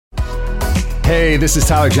Hey, this is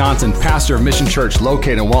Tyler Johnson, pastor of Mission Church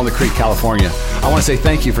located in Walnut Creek, California. I want to say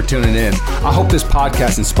thank you for tuning in. I hope this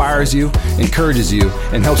podcast inspires you, encourages you,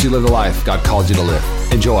 and helps you live the life God called you to live.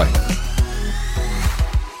 Enjoy.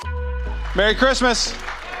 Merry Christmas.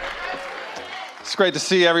 It's great to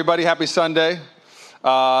see everybody. Happy Sunday.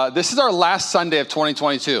 This is our last Sunday of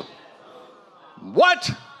 2022. What?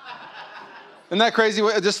 Isn't that crazy?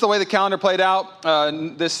 Just the way the calendar played out.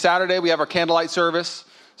 This Saturday, we have our candlelight service.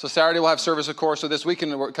 So Saturday, we'll have service, of course. So this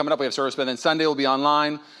weekend, coming up, we have service. But then Sunday will be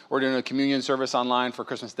online. We're doing a communion service online for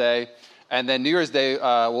Christmas Day. And then New Year's Day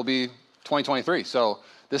will be 2023. So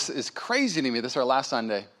this is crazy to me. This is our last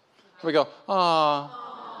Sunday. Here we go. Aww.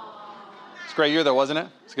 It's a great year, though, wasn't it?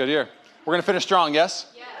 It's a good year. We're going to finish strong,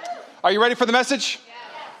 yes? Yes. Are you ready for the message?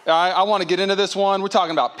 I want to get into this one. We're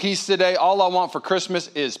talking about peace today. All I want for Christmas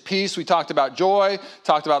is peace. We talked about joy,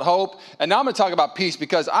 talked about hope, and now I'm going to talk about peace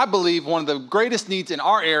because I believe one of the greatest needs in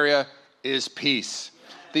our area is peace.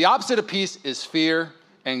 The opposite of peace is fear,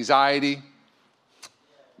 anxiety.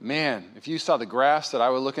 Man, if you saw the graphs that I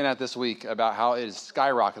was looking at this week about how it has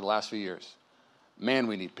skyrocketed the last few years, man,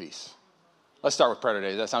 we need peace. Let's start with prayer today.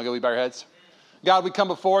 Does that sound good? We bow our heads. God, we come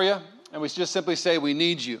before you, and we just simply say we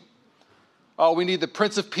need you. Oh, we need the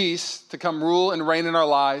Prince of Peace to come rule and reign in our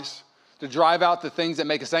lives, to drive out the things that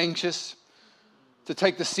make us anxious, to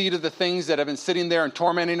take the seat of the things that have been sitting there and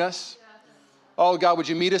tormenting us. Oh, God, would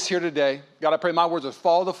you meet us here today? God, I pray my words would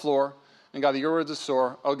fall to the floor, and God, that your words would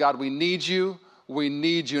soar. Oh, God, we need you. We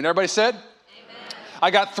need you. And everybody said? Amen.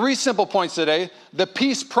 I got 3 simple points today. The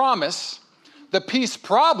peace promise, the peace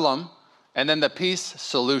problem, and then the peace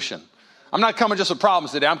solution. I'm not coming just with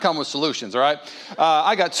problems today. I'm coming with solutions, all right?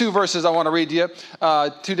 I got 2 verses I want to read to you,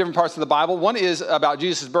 2 different parts of the Bible. One is about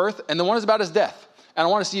Jesus' birth, and the one is about his death. And I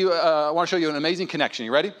want to show you an amazing connection.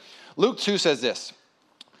 You ready? Luke 2 says this.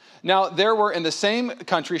 Now, there were in the same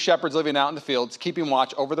country shepherds living out in the fields, keeping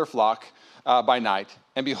watch over their flock by night.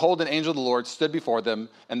 And behold, an angel of the Lord stood before them,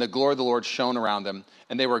 and the glory of the Lord shone around them,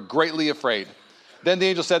 and they were greatly afraid. Then the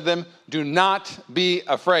angel said to them, "Do not be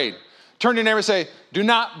afraid." Turn to your neighbor and say, "Do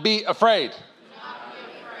not be afraid." Do not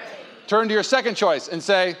be afraid. Turn to your second choice and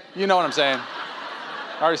say, "You know what I'm saying."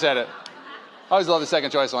 I already said it. I always love the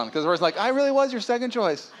second choice one because the person's like, "I really was your second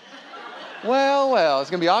choice." Well,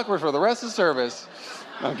 it's going to be awkward for the rest of the service.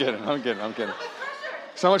 I'm kidding.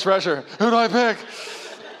 So much pressure. Who do I pick?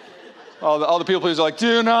 All the people pleasers are like,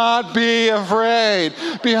 "Do not be afraid."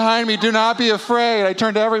 Behind me, do not be afraid. I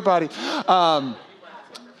turn to everybody. I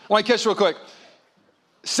want to catch you real quick.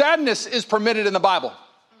 Sadness is permitted in the Bible.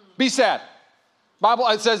 Be sad. Bible,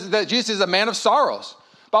 it says that Jesus is a man of sorrows.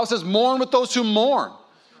 The Bible says mourn with those who mourn.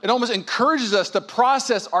 It almost encourages us to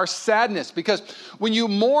process our sadness because when you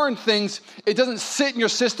mourn things, it doesn't sit in your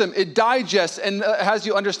system. It digests and has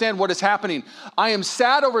you understand what is happening. I am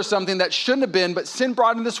sad over something that shouldn't have been, but sin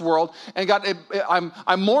brought in this world, and God,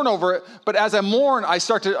 I mourn over it. But as I mourn, I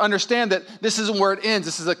start to understand that this isn't where it ends.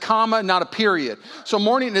 This is a comma, not a period. So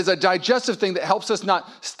mourning is a digestive thing that helps us not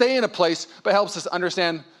stay in a place, but helps us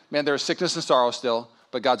understand, man, there is sickness and sorrow still,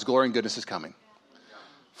 but God's glory and goodness is coming.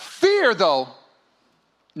 Fear, though,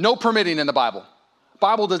 no permitting in the Bible.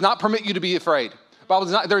 Bible does not permit you to be afraid. Bible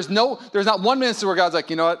does not. There's not one instance where God's like,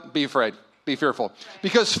 you know what? Be afraid. Be fearful.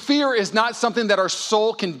 Because fear is not something that our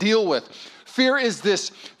soul can deal with. Fear is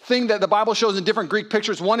this thing that the Bible shows in different Greek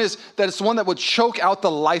pictures. One is that it's one that would choke out the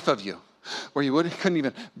life of you, where you couldn't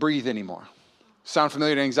even breathe anymore. Sound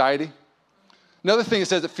familiar to anxiety? Another thing it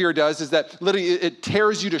says that fear does is that literally it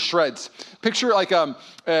tears you to shreds. Picture like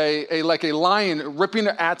a lion ripping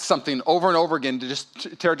at something over and over again to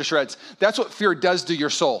just tear it to shreds. That's what fear does to your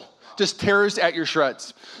soul. Just tears at your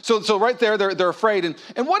shreds. So right there, they're afraid.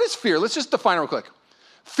 And what is fear? Let's just define it real quick.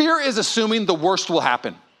 Fear is assuming the worst will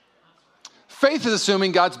happen. Faith is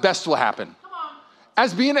assuming God's best will happen.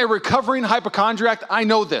 As being a recovering hypochondriac, I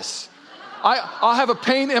know this. I'll have a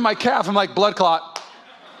pain in my calf. I'm like, blood clot.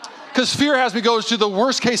 Because fear has me go to the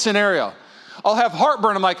worst case scenario. I'll have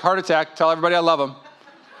heartburn. I'm like, heart attack. Tell everybody I love them.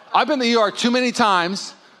 I've been in the ER too many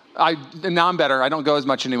times. And now I'm better. I don't go as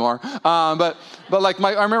much anymore. But like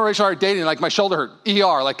I remember Rachel and I were dating, like my shoulder hurt.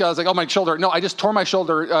 ER. Like I was like, oh, my shoulder hurt. No, I just tore my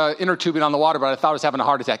shoulder inner tubing on the water, but I thought I was having a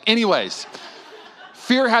heart attack. Anyways,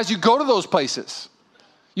 fear has you go to those places.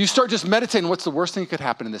 You start just meditating. What's the worst thing that could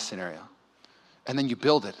happen in this scenario? And then you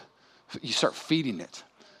build it. You start feeding it.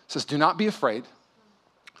 It says, do not be afraid.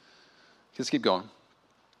 Let's keep going.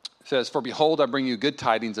 It says, for behold, I bring you good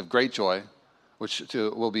tidings of great joy, which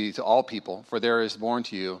will be to all people. For there is born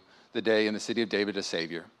to you the day in the city of David a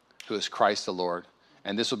Savior, who is Christ the Lord.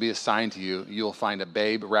 And this will be a sign to you. You will find a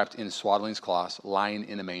babe wrapped in swaddling cloths, lying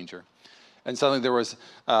in a manger. And suddenly there was,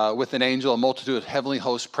 with an angel, a multitude of heavenly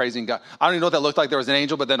hosts praising God. I don't even know what that looked like. There was an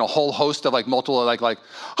angel, but then a whole host of like multiple,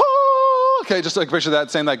 oh, okay, just like picture that,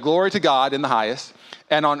 saying like, glory to God in the highest,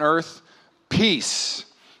 and on earth, peace,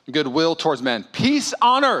 goodwill towards men. Peace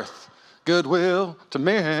on earth, goodwill to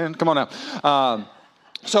men. Come on now.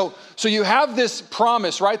 So you have this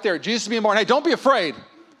promise right there. Jesus being born. Hey, don't be afraid.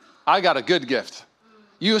 I got a good gift.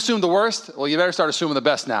 You assume the worst? Well, you better start assuming the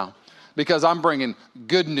best now, because I'm bringing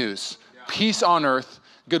good news. Peace on earth,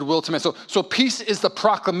 goodwill to men. So peace is the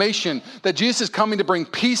proclamation that Jesus is coming to bring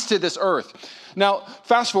peace to this earth. Now,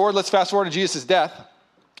 let's fast forward to Jesus' death.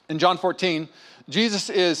 In John 14, Jesus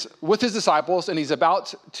is with his disciples, and he's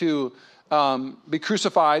about to be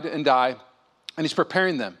crucified and die, and he's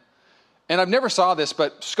preparing them. And I've never saw this,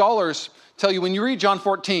 but scholars tell you when you read John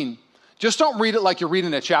 14, just don't read it like you're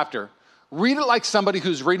reading a chapter. Read it like somebody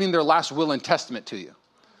who's reading their last will and testament to you.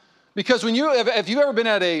 Because if you've ever been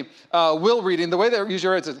at a will reading, the way they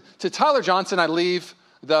usually read it, to Tyler Johnson, I leave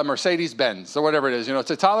the Mercedes-Benz or whatever it is.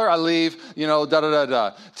 To Tyler, I leave,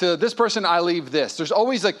 da-da-da-da. To this person, I leave this. There's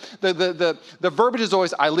always like, the verbiage is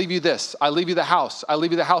always, I leave you this. I leave you the house. I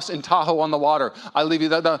leave you the house in Tahoe on the water. I leave you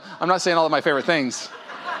I'm not saying all of my favorite things.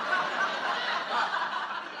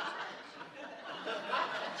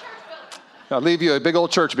 I'll leave you a big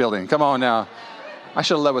old church building. Come on now. I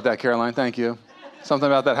should have led with that, Caroline. Thank you. Something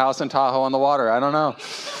about that house in Tahoe on the water. I don't know.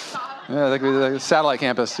 Yeah, that could be the satellite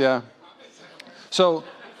campus. Yeah. So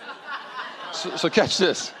catch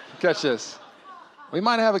this. Catch this. We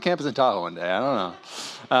might have a campus in Tahoe one day. I don't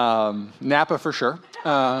know. Napa for sure.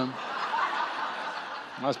 That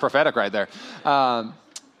was prophetic right there.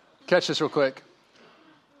 Catch this real quick.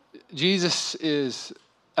 Jesus is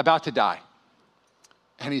about to die.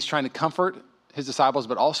 And he's trying to comfort his disciples,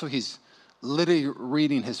 but also he's literally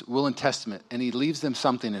reading his will and testament, and he leaves them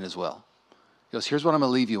something in his will. He goes, here's what I'm going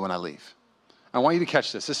to leave you when I leave. I want you to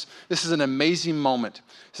catch this. This is an amazing moment.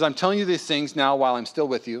 He says, I'm telling you these things now while I'm still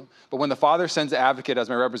with you, but when the Father sends the advocate as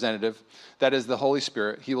my representative, that is the Holy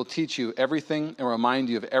Spirit, he will teach you everything and remind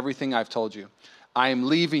you of everything I've told you. I am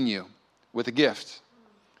leaving you with a gift,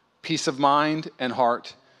 peace of mind and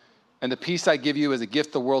heart, and the peace I give you is a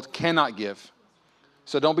gift the world cannot give.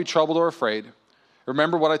 So don't be troubled or afraid.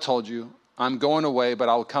 Remember what I told you. I'm going away, but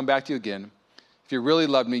I will come back to you again. If you really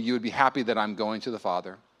loved me, you would be happy that I'm going to the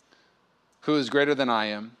Father, who is greater than I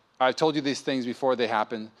am. I've told you these things before they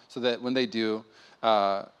happen, so that when they do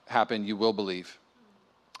happen, you will believe.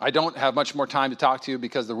 I don't have much more time to talk to you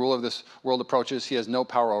because the ruler of this world approaches. He has no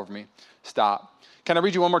power over me. Stop. Can I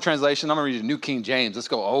read you one more translation? I'm going to read you New King James. Let's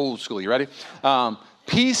go old school. You ready?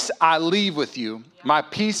 Peace I leave with you. My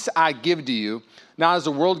peace I give to you. Not as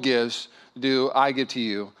the world gives, do I give to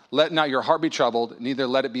you. Let not your heart be troubled, neither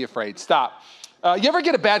let it be afraid. Stop. You ever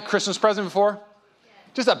get a bad Christmas present before?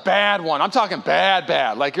 Just a bad one. I'm talking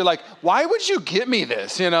bad. Like, you're like, why would you get me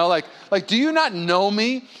this? Like, do you not know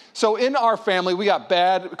me? So in our family, we got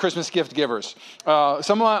bad Christmas gift givers. Some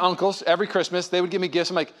of my uncles, every Christmas, they would give me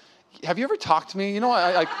gifts. I'm like, have you ever talked to me?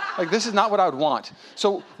 Like this is not what I would want.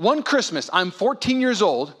 So one Christmas, I'm 14 years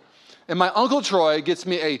old, and my Uncle Troy gets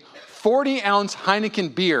me a 40-ounce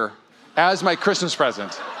Heineken beer as my Christmas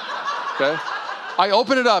present. Okay? I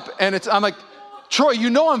open it up, and I'm like, Troy,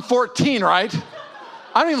 I'm 14, right?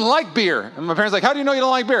 I don't even like beer. And my parents are like, how do you know you don't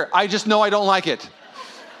like beer? I just know I don't like it.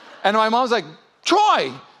 And my mom's like,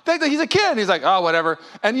 Troy, he's a kid. He's like, oh, whatever.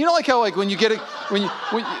 And like how when you get it, when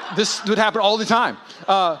this would happen all the time.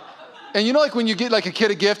 And like when you get like a kid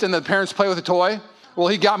a gift and the parents play with a toy? Well,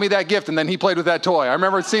 he got me that gift, and then he played with that toy. I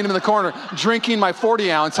remember seeing him in the corner drinking my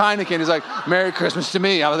 40-ounce Heineken. He's like, Merry Christmas to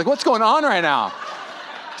me. I was like, what's going on right now?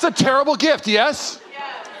 It's a terrible gift, yes?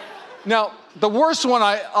 Yes. Now, the worst one,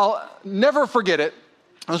 I'll never forget it.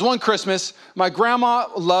 It was one Christmas. My grandma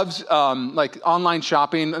loves online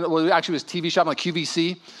shopping. Well, actually, it was TV shopping, like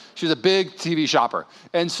QVC. She was a big TV shopper.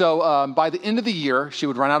 And so by the end of the year, she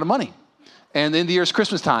would run out of money. And then the year's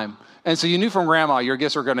Christmas time. And so you knew from grandma your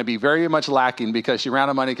gifts were going to be very much lacking because she ran out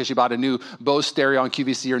of money because she bought a new Bose stereo on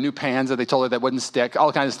QVC or new pans that they told her that wouldn't stick,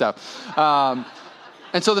 all kinds of stuff.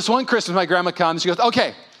 And so this one Christmas, my grandma comes. She goes,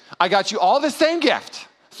 okay, I got you all the same gift.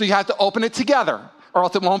 So you have to open it together or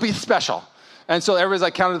else it won't be special. And so everybody's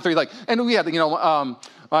like counting to three. And we had,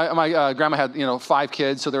 my grandma had, 5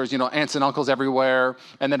 kids. So there was, aunts and uncles everywhere.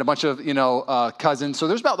 And then a bunch of, cousins. So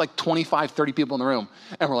there's about 25, 30 people in the room.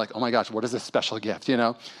 And we're like, oh my gosh, what is this special gift,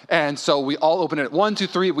 And so we all open it. 1, 2,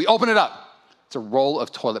 3, we open it up. It's a roll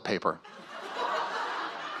of toilet paper.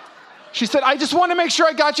 She said, I just want to make sure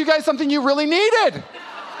I got you guys something you really needed.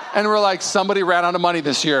 And we're like, somebody ran out of money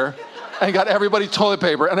this year and got everybody toilet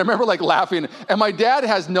paper. And I remember laughing. And my dad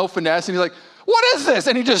has no finesse. And he's like, What is this?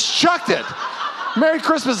 And he just chucked it. Merry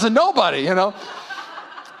Christmas to nobody,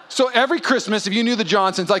 So every Christmas, if you knew the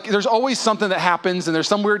Johnsons, like there's always something that happens and there's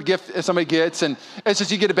some weird gift that somebody gets and it's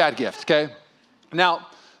just you get a bad gift, okay? Now,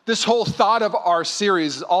 this whole thought of our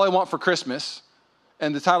series, All I Want for Christmas,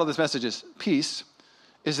 and the title of this message is Peace,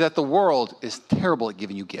 is that the world is terrible at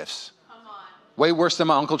giving you gifts. Way worse than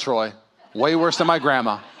my Uncle Troy. Way worse than my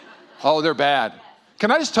grandma. Oh, they're bad.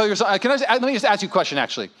 Can I just tell you something? Let me just ask you a question,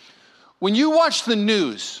 actually. When you watch the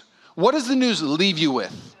news, what does the news leave you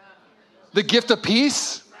with? The gift of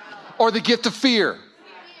peace or the gift of fear?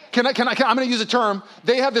 I'm going to use a term.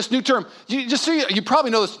 They have this new term. You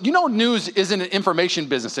probably know this. You know news isn't an information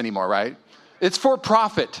business anymore, right? It's for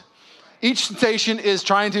profit. Each station is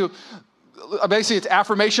trying to, basically it's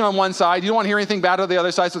affirmation on one side. You don't want to hear anything bad on the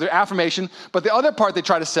other side, so they're affirmation. But the other part they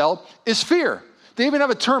try to sell is fear. They even have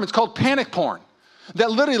a term. It's called panic porn.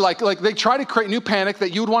 That literally, like they try to create new panic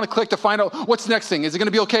that you would want to click to find out what's the next thing. Is it going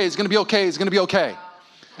to be okay? Is it going to be okay? Is it going to be okay?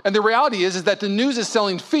 And the reality is that the news is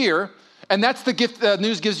selling fear, and that's the gift the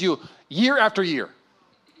news gives you year after year.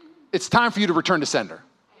 It's time for you to return to sender.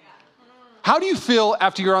 How do you feel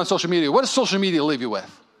after you're on social media? What does social media leave you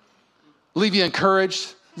with? Leave you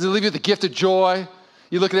encouraged? Does it leave you with the gift of joy?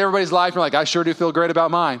 You look at everybody's life and you're like, I sure do feel great about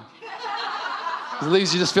mine. It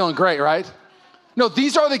leaves you just feeling great, right? No,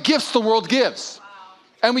 these are the gifts the world gives.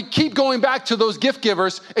 And we keep going back to those gift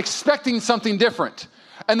givers expecting something different.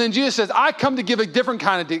 And then Jesus says, I come to give a different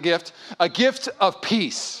kind of gift, a gift of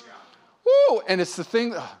peace. Woo! And it's the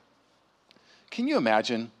thing, can you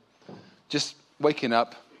imagine just waking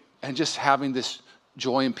up and just having this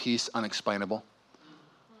joy and peace unexplainable?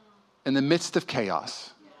 In the midst of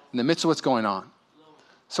chaos, in the midst of what's going on.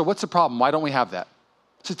 So what's the problem? Why don't we have that?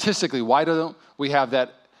 Statistically, why don't we have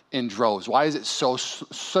that in droves? Why is it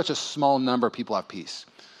such a small number of people have peace?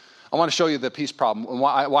 I want to show you the peace problem and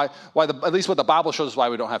why at least what the Bible shows us why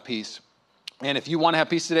we don't have peace. And if you want to have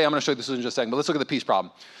peace today, I'm going to show you this in just a second, but let's look at the peace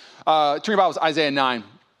problem. Turn your Bibles to Isaiah 9.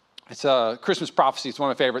 It's a Christmas prophecy. It's one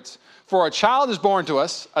of my favorites. For a child is born to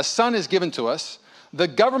us, a son is given to us. The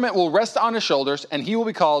government will rest on his shoulders, and he will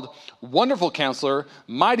be called Wonderful Counselor,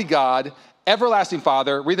 Mighty God, Everlasting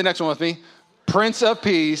Father. Read the next one with me. Prince of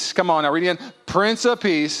Peace. Come on now, read again. Prince of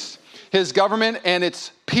Peace. His government and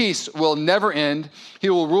its peace will never end. He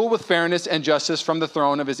will rule with fairness and justice from the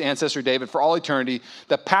throne of his ancestor David for all eternity.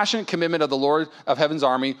 The passionate commitment of the Lord of Heaven's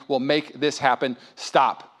army will make this happen.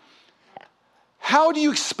 Stop. How do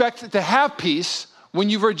you expect to have peace when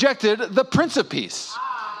you've rejected the Prince of Peace?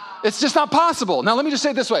 It's just not possible. Now, let me just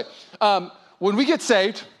say it this way. When we get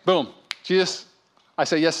saved, boom, Jesus, I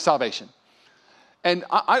say yes to salvation. And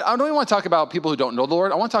I don't even want to talk about people who don't know the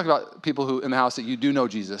Lord. I want to talk about people who in the house that you do know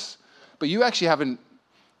Jesus, but you actually haven't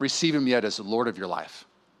received him yet as the Lord of your life.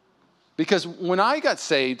 Because when I got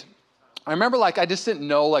saved, I remember I just didn't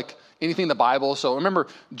know anything in the Bible. So I remember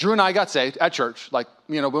Drew and I got saved at church, when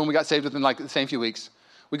we got saved within the same few weeks.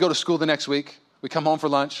 We go to school the next week. We come home for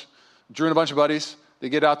lunch. Drew and a bunch of buddies, they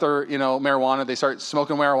get out their, marijuana. They start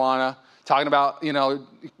smoking marijuana, talking about,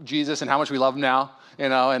 Jesus and how much we love him now.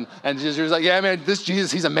 And Drew's like, yeah, man, this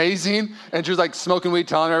Jesus, he's amazing. And Drew's smoking weed,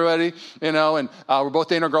 telling everybody, and we're both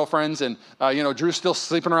dating our girlfriends. And, Drew's still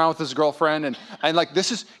sleeping around with his girlfriend. And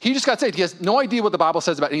he just got saved. He has no idea what the Bible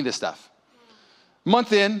says about any of this stuff.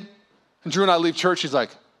 Month in, and Drew and I leave church. He's like,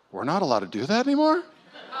 we're not allowed to do that anymore?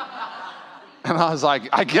 And I was like,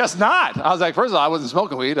 I guess not. I was like, first of all, I wasn't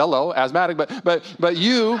smoking weed. Hello, asthmatic. But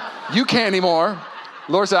you can't anymore.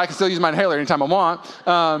 Lord said I can still use my inhaler anytime I want.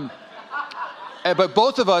 But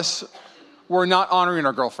both of us were not honoring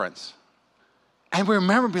our girlfriends. And we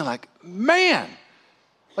remember being like, man,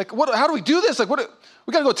 what? How do we do this? We got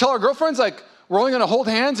to go tell our girlfriends, we're only going to hold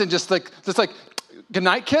hands and just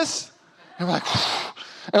goodnight kiss? And we're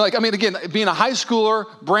and again, being a high schooler,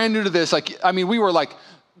 brand new to this, we were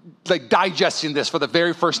digesting this for the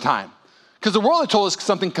very first time. Because the world had told us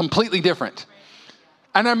something completely different.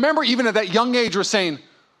 And I remember even at that young age, we're saying,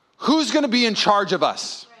 who's going to be in charge of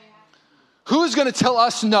us? Who's going to tell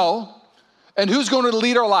us no? And who's going to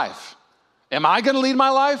lead our life? Am I going to lead my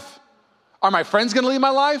life? Are my friends going to lead my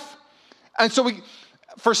life? And so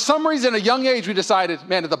for some reason, at a young age, we decided,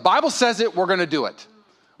 man, if the Bible says it, we're going to do it.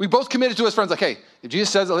 We both committed to as friends, hey, if Jesus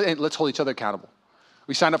says it, let's hold each other accountable.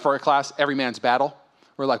 We signed up for our class, Every Man's Battle.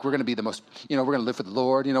 We're we're going to be the most, we're going to live for the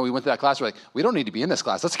Lord. We went to that class. We're we don't need to be in this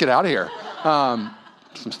class. Let's get out of here.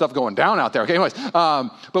 Some stuff going down out there. Okay, anyways.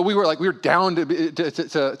 But we were down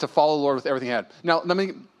to follow the Lord with everything he had. Now, let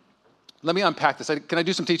me unpack this. Can I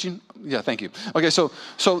do some teaching? Yeah, thank you. Okay, so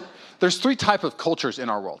there's three types of cultures in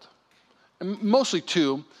our world. And mostly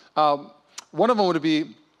two. One of them would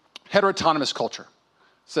be heteroautonomous culture.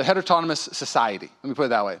 It's a heteronomous society. Let me put it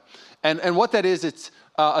that way. And what that is, it's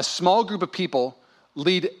a small group of people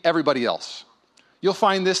lead everybody else. You'll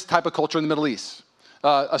find this type of culture in the Middle East.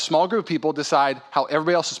 A small group of people decide how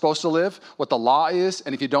everybody else is supposed to live, what the law is,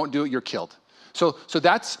 and if you don't do it, you're killed. So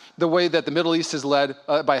that's the way that the Middle East is led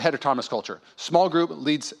by a heteronomous culture. Small group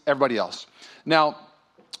leads everybody else. Now,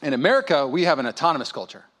 in America, we have an autonomous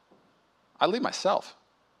culture. I lead myself.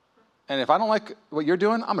 And if I don't like what you're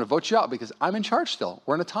doing, I'm going to vote you out because I'm in charge still.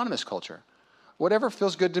 We're an autonomous culture. Whatever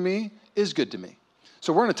feels good to me is good to me.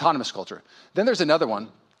 So we're an autonomous culture. Then there's another one,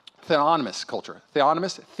 theonomous culture.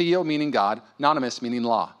 Theonomous, theo meaning God, anonymous meaning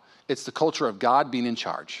law. It's the culture of God being in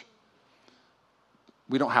charge.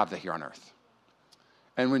 We don't have that here on earth.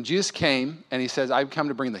 And when Jesus came and he says, I've come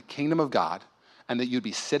to bring the kingdom of God and that you'd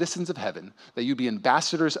be citizens of heaven, that you'd be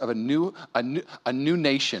ambassadors of a new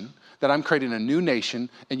nation, that I'm creating a new nation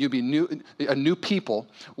and you'd be a new people.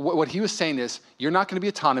 What he was saying is, you're not going to be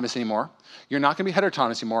autonomous anymore. You're not going to be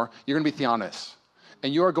heteronomous anymore. You're going to be theonomous.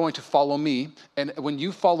 And you are going to follow me. And when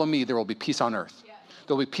you follow me, there will be peace on earth. Yeah.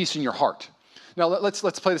 There will be peace in your heart. Now, let's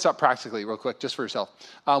play this out practically real quick, just for yourself.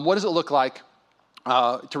 What does it look like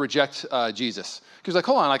to reject Jesus? Because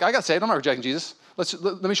hold on, I got saved. I'm not rejecting Jesus.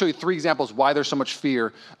 Let me show you 3 examples why there's so much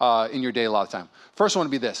fear in your day a lot of the time. First one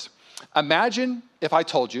would be this. Imagine if I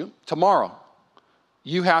told you tomorrow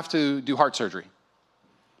you have to do heart surgery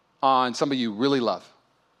on somebody you really love.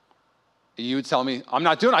 You would tell me, I'm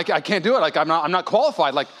not doing it. I can't do it. I'm not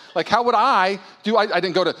qualified. How would I do? I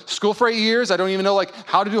didn't go to school for 8 years. I don't even know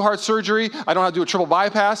how to do heart surgery. I don't know how to do a triple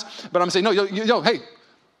bypass. But I'm saying, no, hey,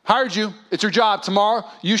 hired you. It's your job. Tomorrow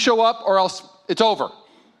you show up or else it's over.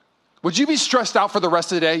 Would you be stressed out for the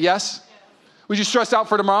rest of the day? Yes. Would you stress out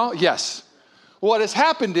for tomorrow? Yes. What has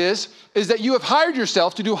happened is that you have hired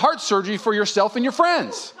yourself to do heart surgery for yourself and your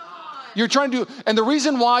friends. You're trying to do, and the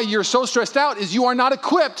reason why you're so stressed out is you are not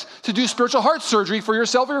equipped to do spiritual heart surgery for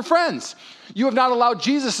yourself or your friends. You have not allowed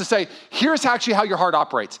Jesus to say, here's actually how your heart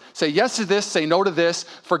operates. Say yes to this, say no to this,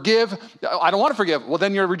 forgive. I don't want to forgive. Well,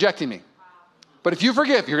 then you're rejecting me. But if you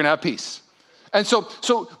forgive, you're going to have peace. And so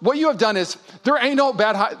what you have done is, there ain't no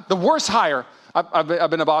bad hire. The worst hire, I've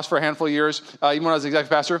been a boss for a handful of years, even when I was executive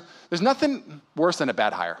pastor, there's nothing worse than a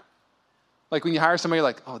bad hire. Like when you hire somebody, you're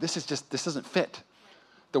like, oh, this doesn't fit.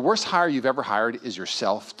 The worst hire you've ever hired is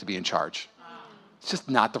yourself to be in charge. It's just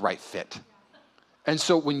not the right fit. And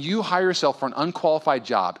so when you hire yourself for an unqualified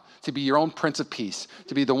job, to be your own Prince of Peace,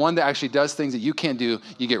 to be the one that actually does things that you can't do,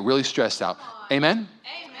 you get really stressed out. Amen?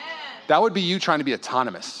 Amen. That would be you trying to be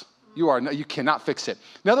autonomous. You cannot fix it.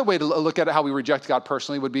 Another way to look at it, how we reject God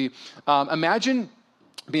personally, would be, imagine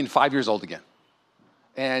being 5 years old again,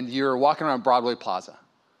 and you're walking around Broadway Plaza,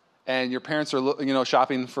 and your parents are,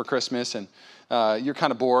 shopping for Christmas, and you're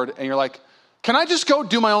kind of bored, and you're like, can I just go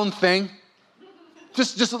do my own thing?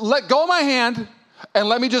 Just let go of my hand, and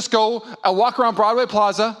let me just go walk around Broadway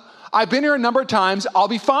Plaza. I've been here a number of times. I'll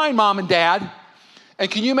be fine, Mom and Dad. And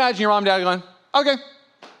can you imagine your mom and dad going, okay.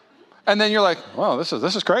 And then you're like, wow, this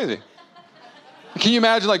is crazy. Can you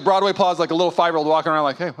imagine Broadway Plaza, a little 5-year-old walking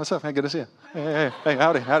around hey, what's up? Hey, good to see you. Hey,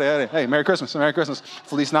 howdy. Hey, Merry Christmas,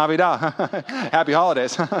 Feliz Navidad, Happy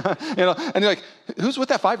Holidays. And you're like, who's with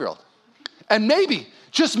that 5-year-old? And maybe,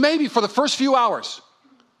 just maybe for the first few hours,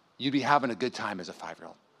 you'd be having a good time as a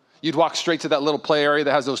 5-year-old. You'd walk straight to that little play area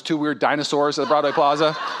that has those 2 weird dinosaurs at the Broadway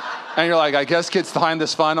Plaza. And you're like, I guess kids find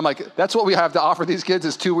this fun. I'm like, that's what we have to offer these kids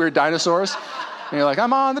is 2 weird dinosaurs. And you're like,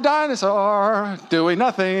 I'm on the dinosaur, doing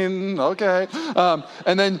nothing, okay.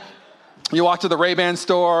 And then you walk to the Ray-Ban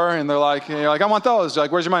store, and you're like, I want those. You're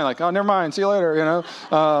like, where's your money? Like, oh, never mind, see you later,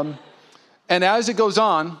 And as it goes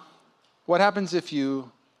on, what happens if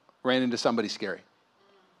you ran into somebody scary?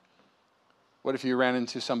 What if you ran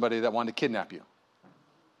into somebody that wanted to kidnap you,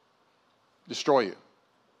 destroy you,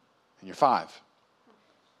 and you're 5?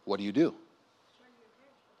 What do?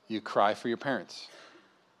 You cry for your parents.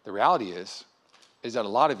 The reality is that a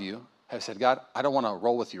lot of you have said, God, I don't want to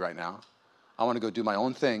roll with you right now. I want to go do my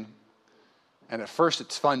own thing. And at first,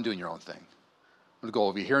 it's fun doing your own thing. I'm going to go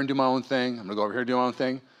over here and do my own thing. I'm going to go over here and do my own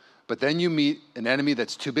thing. But then you meet an enemy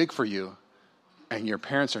that's too big for you, and your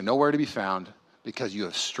parents are nowhere to be found because you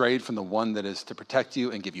have strayed from the one that is to protect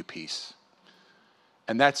you and give you peace.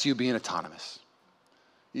 And that's you being autonomous.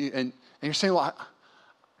 And you're saying, well,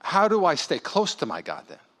 how do I stay close to my God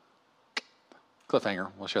then?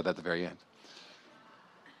 Cliffhanger. We'll share that at the very end.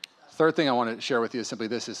 Third thing I want to share with you is simply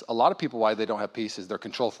this, is a lot of people, why they don't have peace is they're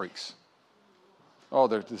control freaks. Oh,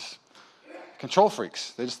 they're just control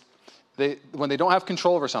freaks. When they don't have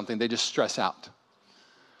control over something, they just stress out.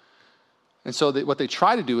 And so what they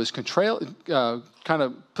try to do is kind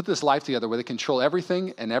of put this life together where they control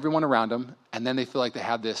everything and everyone around them, and then they feel like they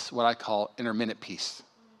have this, what I call intermittent peace.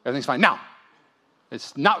 Everything's fine. Now,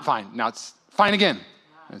 it's not fine. Now it's fine again.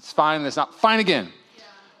 It's fine, and it's not fine again.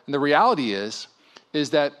 And the reality is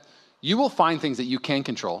that you will find things that you can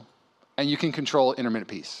control, and you can control intermittent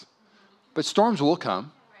peace. But storms will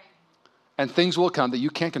come, and things will come that you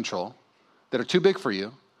can't control, that are too big for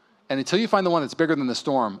you. And until you find the one that's bigger than the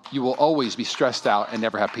storm, you will always be stressed out and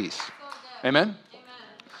never have peace. Amen?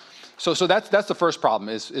 So that's the first problem,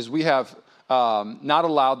 is we have not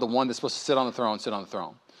allowed the one that's supposed to sit on the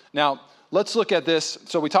throne. Now, let's look at this.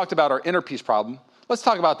 So we talked about our inner peace problem. Let's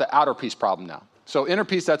talk about the outer peace problem now. So inner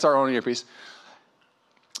peace, that's our own inner peace.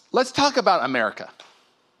 Let's talk about America.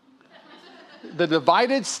 The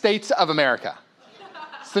divided states of America.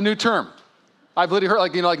 It's the new term. I've literally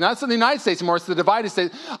heard, not the United States anymore, it's the divided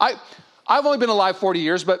states. I've only been alive 40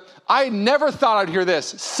 years, but I never thought I'd hear this,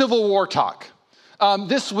 Civil War talk.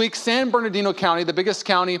 This week, San Bernardino County, the biggest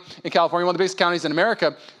county in California, one of the biggest counties in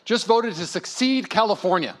America, just voted to secede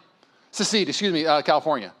California.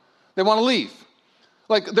 California. They want to leave.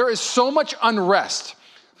 There is so much unrest,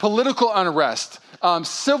 political unrest,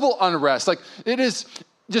 civil unrest. It is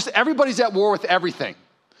just everybody's at war with everything.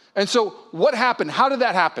 And so what happened? How did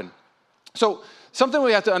that happen? So something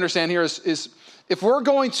we have to understand here is if we're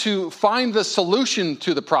going to find the solution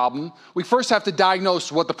to the problem, we first have to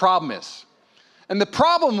diagnose what the problem is. And the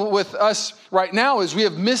problem with us right now is we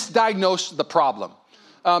have misdiagnosed the problem.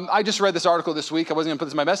 I just read this article this week. I wasn't going to put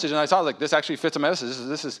this in my message, and I saw this actually fits in my message.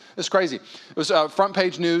 This is crazy. It was front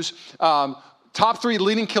page news. Top 3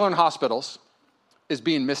 leading killer in hospitals is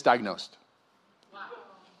being misdiagnosed. Wow.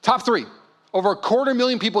 Top 3. Over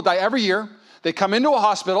 250,000 people die every year. They come into a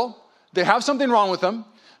hospital. They have something wrong with them.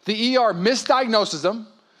 The ER misdiagnoses them,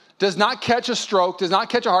 does not catch a stroke, does not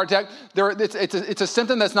catch a heart attack. It's a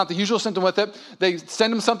symptom that's not the usual symptom with it. They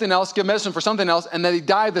send them something else, give medicine for something else, and then they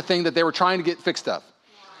die of the thing that they were trying to get fixed of.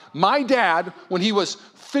 My dad, when he was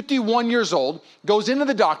 51 years old, goes into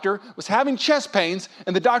the doctor, was having chest pains,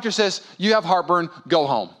 and the doctor says, "You have heartburn, go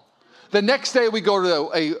home." The next day we go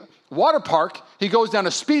to a water park, he goes down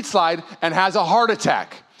a speed slide and has a heart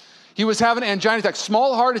attack. He was having angina attacks,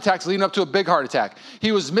 small heart attacks leading up to a big heart attack.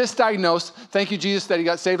 He was misdiagnosed. Thank you, Jesus, that he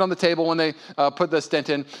got saved on the table when they put the stent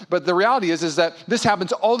in. But the reality is that this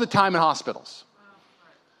happens all the time in hospitals.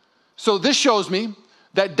 So this shows me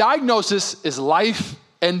that diagnosis is life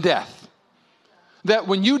and death. That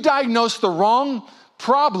when you diagnose the wrong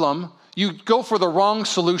problem, you go for the wrong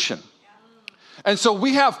solution. And so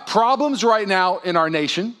we have problems right now in our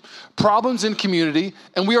nation, problems in community,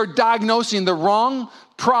 and we are diagnosing the wrong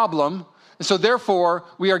problem, and so therefore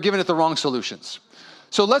we are giving it the wrong solutions.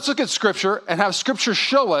 So let's look at Scripture and have Scripture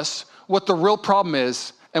show us what the real problem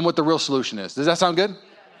is and what the real solution is. Does that sound good?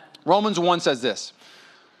 Romans 1 says this.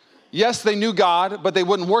 Yes, they knew God, but they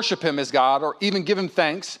wouldn't worship him as God or even give him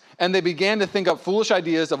thanks, and they began to think up foolish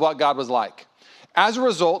ideas of what God was like. As a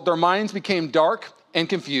result, their minds became dark and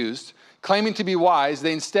confused. Claiming to be wise,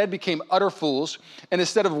 they instead became utter fools, and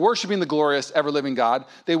instead of worshiping the glorious, ever-living God,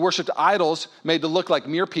 they worshiped idols made to look like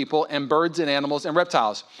mere people and birds and animals and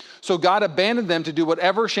reptiles. So God abandoned them to do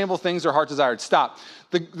whatever shameful things their heart desired. Stop.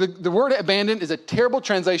 The word abandon is a terrible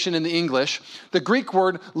translation in the English. The Greek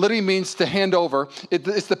word literally means to hand over.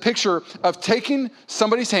 It's the picture of taking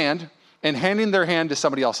somebody's hand and handing their hand to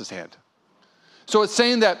somebody else's hand. So it's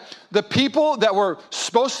saying that the people that were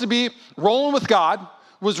supposed to be rolling with God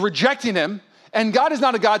was rejecting him, and God is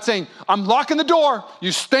not a God saying, "I'm locking the door,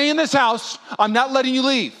 you stay in this house, I'm not letting you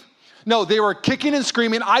leave." No, they were kicking and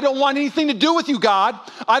screaming, "I don't want anything to do with you, God.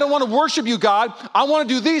 I don't want to worship you, God. I want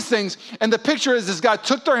to do these things." And the picture is this God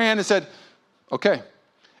took their hand and said, "Okay,"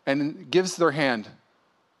 and gives their hand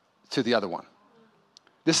to the other one.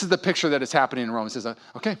 This is the picture that is happening in Rome. It says,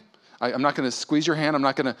 "Okay, I'm not going to squeeze your hand. I'm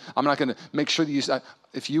not going to make sure that you,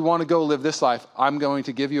 if you want to go live this life, I'm going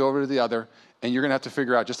to give you over to the other. And you're going to have to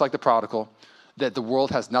figure out, just like the prodigal, that the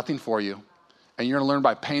world has nothing for you. And you're going to learn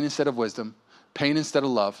by pain instead of wisdom, pain instead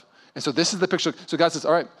of love." And so this is the picture. So God says,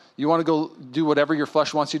 all right, you want to go do whatever your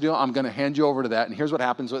flesh wants you to do? I'm going to hand you over to that. And here's what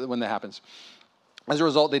happens when that happens. As a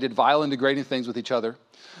result, they did vile and degrading things with each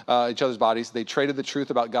other's bodies. They traded the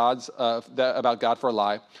truth about God for a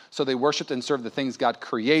lie. So they worshiped and served the things God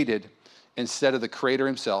created instead of the Creator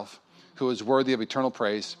himself, who is worthy of eternal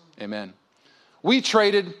praise. Amen. We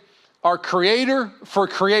traded our Creator for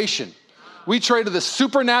creation. We traded the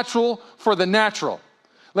supernatural for the natural.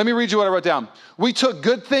 Let me read you what I wrote down. We took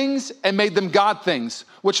good things and made them God things,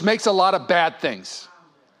 which makes a lot of bad things.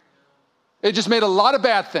 It just made a lot of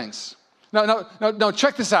bad things. No,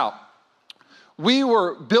 check this out. We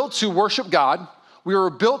were built to worship God. We were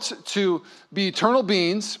built to be eternal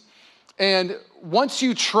beings. And once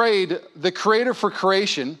you trade the creator for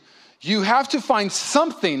creation, you have to find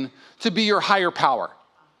something to be your higher power.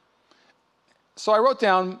 So I wrote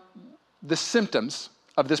down the symptoms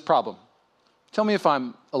of this problem. Tell me if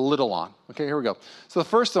I'm a little on. Okay, here we go. So the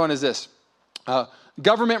first one is this.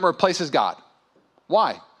 Government replaces God.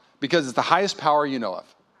 Why? Because it's the highest power you know of.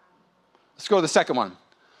 Let's go to the second one.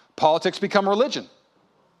 Politics become religion.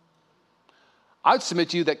 I would submit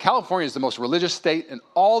to you that California is the most religious state in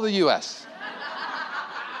all the U.S.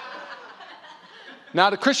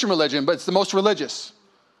 Not a Christian religion, but it's the most religious.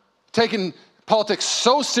 Taking politics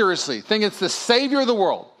so seriously, thinking it's the savior of the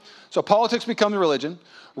world. So politics become the religion.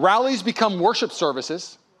 Rallies become worship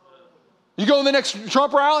services. You go to the next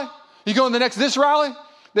Trump rally? You go to the next this rally?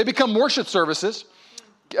 They become worship services.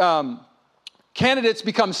 Candidates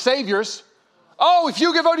become saviors. Oh, if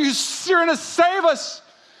you give vote, you're going to save us.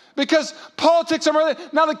 Because politics are more than,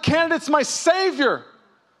 now the candidate's my savior.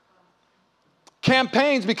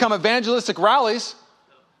 Campaigns become evangelistic rallies.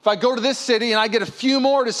 If I go to this city and I get a few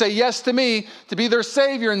more to say yes to me, to be their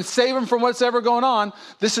savior and save them from what's ever going on,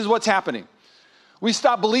 this is what's happening. We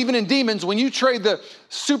stop believing in demons. When you trade the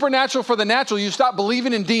supernatural for the natural, you stop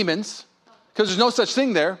believing in demons because there's no such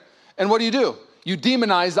thing there. And what do? You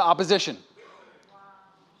demonize the opposition.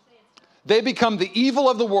 They become the evil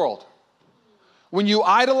of the world. When you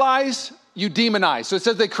idolize, you demonize. So it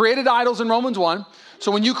says they created idols in Romans 1.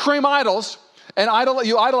 So when you create idols and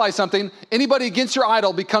you idolize something, anybody against your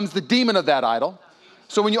idol becomes the demon of that idol.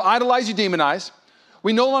 So when you idolize, you demonize.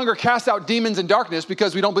 We no longer cast out demons in darkness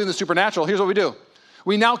because we don't believe in the supernatural. Here's what we do.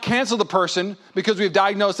 We now cancel the person because we've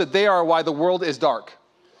diagnosed that they are why the world is dark.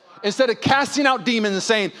 Instead of casting out demons and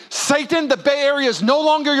saying, Satan, the Bay Area is no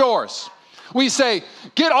longer yours. We say,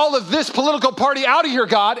 get all of this political party out of here,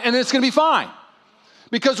 God, and it's going to be fine.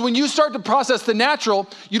 Because when you start to process the natural,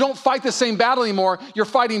 you don't fight the same battle anymore. You're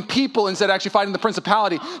fighting people instead of actually fighting the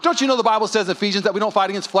principality. Don't you know the Bible says in Ephesians that we don't fight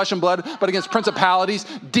against flesh and blood, but against principalities,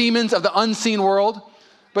 demons of the unseen world?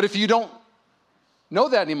 But if you don't know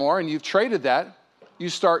that anymore and you've traded that, you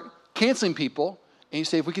start canceling people and you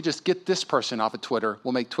say, if we could just get this person off of Twitter,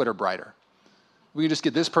 we'll make Twitter brighter. We can just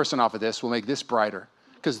get this person off of this, we'll make this brighter.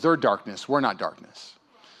 Because they're darkness, we're not darkness.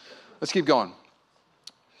 Let's keep going.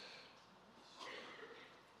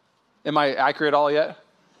 Am I accurate all yet?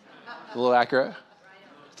 A little accurate?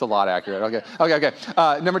 It's a lot accurate. Okay.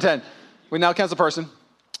 Number 10, we now cancel person.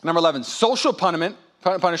 Number 11, social punishment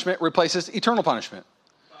replaces eternal punishment.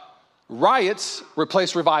 Riots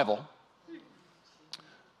replace revival.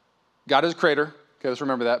 God is a creator. Okay, let's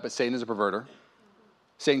remember that. But Satan is a perverter.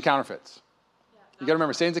 Satan counterfeits. You got to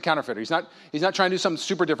remember, Satan's a counterfeiter. He's not trying to do something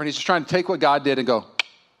super different. He's just trying to take what God did and go.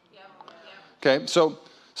 Okay, so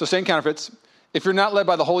Satan counterfeits. If you're not led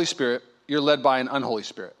by the Holy Spirit, you're led by an unholy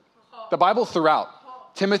spirit. The Bible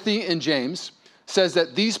throughout, Timothy and James, says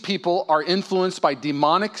that these people are influenced by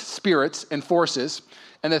demonic spirits and forces,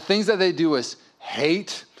 and the things that they do is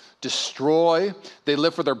hate, destroy. They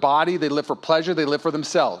live for their body. They live for pleasure. They live for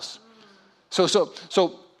themselves.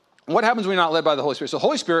 So what happens when you're not led by the Holy Spirit? So the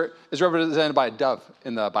Holy Spirit is represented by a dove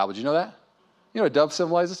in the Bible. Did you know that? You know what a dove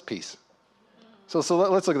symbolizes? Peace. So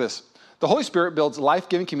let's look at this. The Holy Spirit builds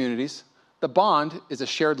life-giving communities. The bond is a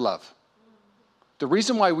shared love. The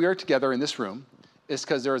reason why we are together in this room is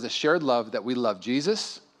because there is a shared love that we love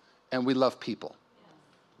Jesus and we love people.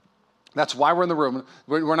 That's why we're in the room.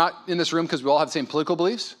 We're not in this room because we all have the same political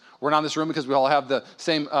beliefs. We're not in this room because we all have the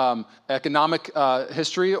same economic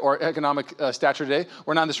history or economic stature today.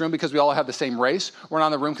 We're not in this room because we all have the same race. We're not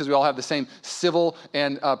in the room because we all have the same civil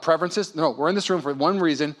and preferences. No, we're in this room for one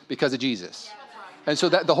reason, because of Jesus. And so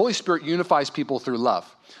that the Holy Spirit unifies people through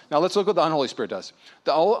love. Now let's look what the unholy spirit does.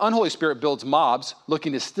 The unholy spirit builds mobs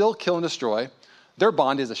looking to steal, kill, and destroy. Their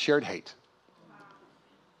bond is a shared hate.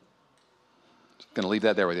 I'm going to leave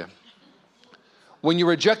that there with you. When you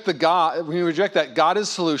reject that God is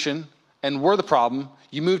the solution and we're the problem,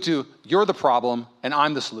 you move to you're the problem and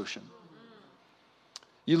I'm the solution.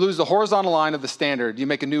 You lose the horizontal line of the standard. You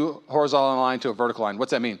make a new horizontal line to a vertical line.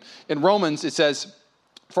 What's that mean? In Romans, it says,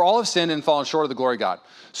 for all have sinned and fallen short of the glory of God.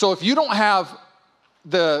 So if you don't have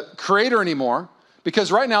the creator anymore, because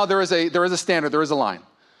right now there is a standard, there is a line.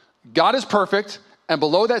 God is perfect, and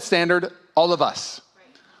below that standard, all of us.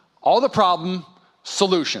 All the problem,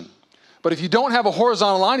 solution. But if you don't have a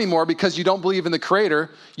horizontal line anymore because you don't believe in the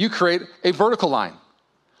creator, you create a vertical line.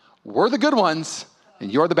 We're the good ones, and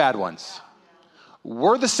you're the bad ones.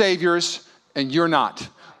 We're the saviors, and you're not.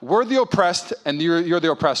 We're the oppressed, and you're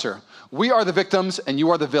the oppressor. We are the victims, and you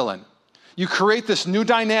are the villain. You create this new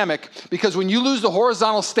dynamic because when you lose the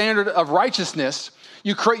horizontal standard of righteousness,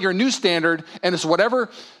 you create your new standard, and it's whatever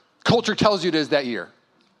culture tells you it is that year.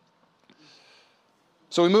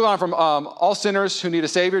 So we move on from all sinners who need a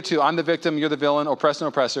savior to I'm the victim, you're the villain, oppressed and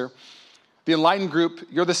oppressor. The enlightened group,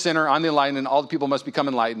 you're the sinner, I'm the enlightened, and all the people must become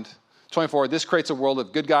enlightened. 24, this creates a world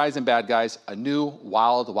of good guys and bad guys, a new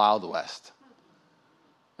wild, wild west.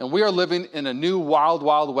 And we are living in a new wild,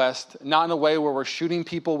 wild west, not in a way where we're shooting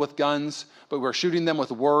people with guns, but we're shooting them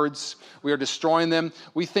with words. We are destroying them.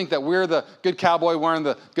 We think that we're the good cowboy wearing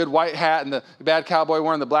the good white hat and the bad cowboy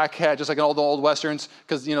wearing the black hat, just like in all the old Westerns,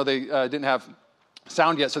 because, they didn't have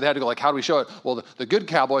sound yet, so they had to go like, how do we show it? Well, the good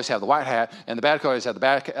cowboys have the white hat, and the bad cowboys have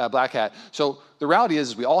the black hat. So the reality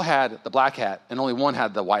is we all had the black hat, and only one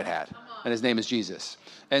had the white hat, and his name is Jesus.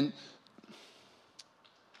 And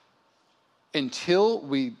until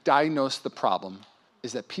we diagnose the problem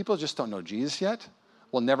is that people just don't know Jesus yet,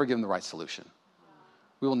 we'll never give them the right solution.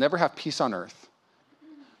 We will never have peace on earth.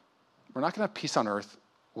 We're not going to have peace on earth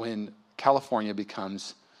when California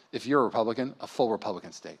becomes, if you're a Republican, a full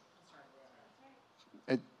Republican state.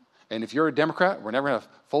 And if you're a Democrat, we're never going to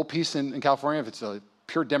have full peace in California if it's a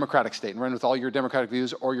pure Democratic state and run with all your Democratic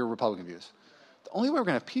views or your Republican views. The only way we're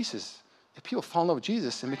going to have peace is if people fall in love with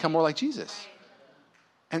Jesus and become more like Jesus.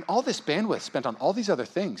 And all this bandwidth spent on all these other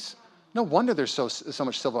things, no wonder there's so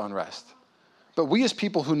much civil unrest. But we as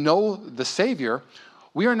people who know the Savior,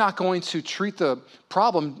 we are not going to treat the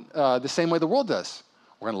problem the same way the world does.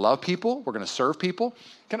 We're going to love people. We're going to serve people.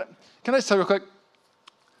 Can I just tell you real quick?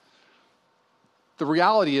 The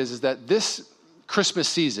reality is that this Christmas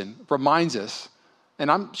season reminds us,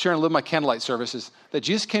 and I'm sharing a little of my candlelight services, that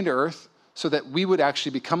Jesus came to earth so that we would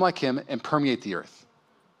actually become like him and permeate the earth.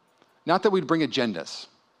 Not that we'd bring agendas.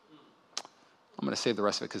 I'm going to save the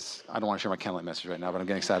rest of it because I don't want to share my candlelight message right now, but I'm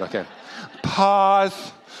getting excited. Okay.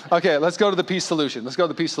 Pause. Okay, let's go to the peace solution.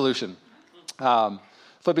 Philippians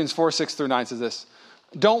 4:6-9 says this.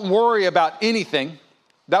 Don't worry about anything.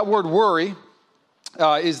 That word worry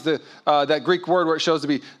is that Greek word where it shows to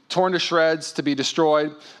be torn to shreds, to be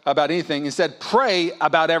destroyed, about anything. Instead, pray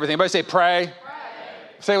about everything. Everybody say pray. Pray.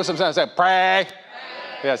 Say it with some sense. Say pray. Pray.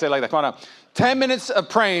 Yeah, say it like that. Come on now. 10 minutes of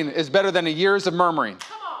praying is better than a year's of murmuring.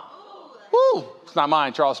 Woo! It's not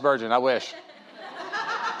mine, Charles Spurgeon. I wish.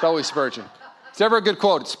 It's always Spurgeon. It's never a good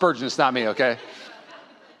quote. It's Spurgeon. It's not me, okay?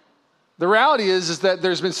 The reality is that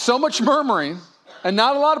there's been so much murmuring and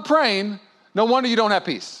not a lot of praying, no wonder you don't have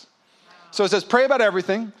peace. So it says, pray about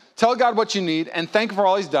everything, tell God what you need, and thank him for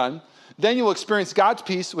all he's done. Then you will experience God's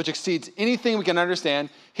peace, which exceeds anything we can understand.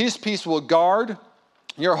 His peace will guard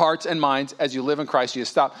your hearts and minds as you live in Christ Jesus.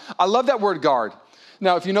 Stop. I love that word guard.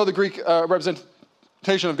 Now, if you know the Greek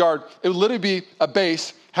representation of guard, it would literally be a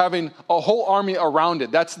base having a whole army around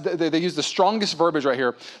it. They use the strongest verbiage right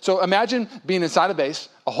here. So imagine being inside a base,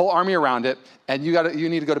 a whole army around it, and you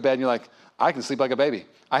need to go to bed, and you're like, I can sleep like a baby.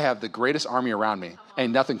 I have the greatest army around me.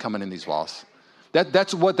 Ain't nothing coming in these walls.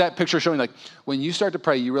 That's what that picture is showing. Like when you start to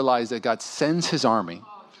pray, you realize that God sends his army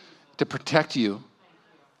to protect you.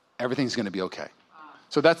 Everything's going to be okay.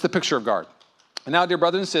 So that's the picture of guard. And now, dear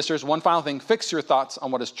brothers and sisters, one final thing. Fix your thoughts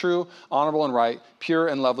on what is true, honorable and right, pure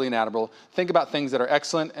and lovely and admirable. Think about things that are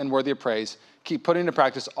excellent and worthy of praise. Keep putting into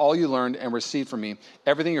practice all you learned and received from me,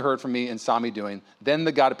 everything you heard from me and saw me doing. Then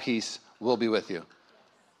the God of peace will be with you.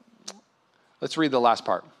 Let's read the last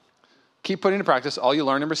part. Keep putting into practice all you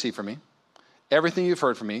learned and received from me, everything you've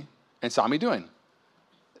heard from me and saw me doing.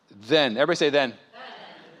 Then, everybody say then.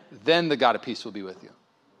 Then the God of peace will be with you.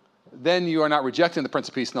 Then you are not rejecting the Prince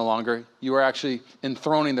of Peace no longer. You are actually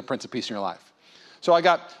enthroning the Prince of Peace in your life. So I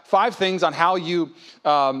got 5 things on how you,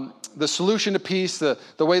 the solution to peace, the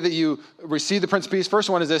way that you receive the Prince of Peace.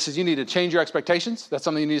 First one is this, is you need to change your expectations. That's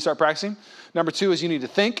something you need to start practicing. Number 2 is you need to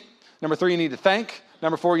think. Number 3, you need to thank.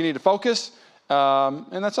 Number 4, you need to focus.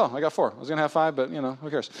 And that's all. I got 4. I was going to have 5, but who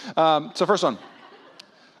cares? So first one.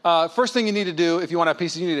 First thing you need to do if you want to have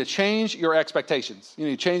peace is you need to change your expectations. You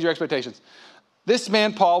need to change your expectations. This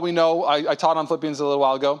man, Paul, we know, I taught on Philippians a little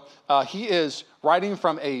while ago. He is writing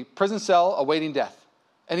from a prison cell awaiting death.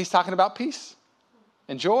 And he's talking about peace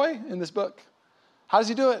and joy in this book. How does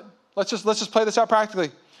he do it? Let's just play this out practically.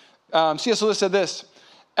 C.S. Lewis said this,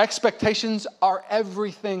 expectations are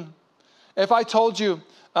everything. If I told you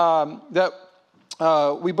that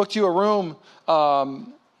we booked you a room, I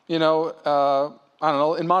don't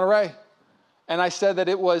know, in Monterey, and I said that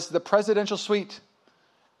it was the presidential suite,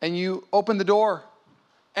 and you opened the door,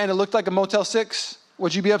 and it looked like a Motel 6,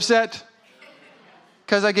 would you be upset?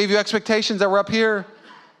 Because I gave you expectations that were up here,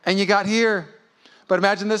 and you got here. But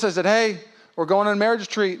imagine this, I said, hey, we're going on a marriage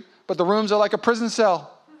retreat, but the rooms are like a prison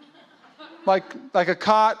cell. Like a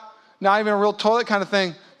cot, not even a real toilet kind of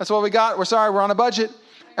thing. That's what we got. We're sorry, we're on a budget.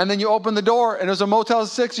 And then you open the door and there's a Motel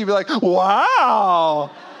 6. You'd be like, wow.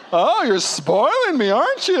 Oh, you're spoiling me,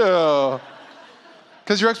 aren't you?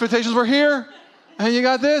 Because your expectations were here and you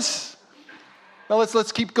got this. Now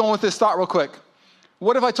let's keep going with this thought real quick.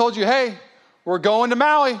 What if I told you, hey, we're going to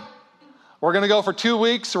Maui. We're going to go for 2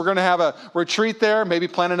 weeks. We're going to have a retreat there, maybe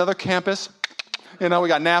plan another campus. You know, we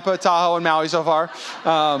got Napa, Tahoe, and Maui so far.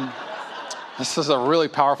 This is a really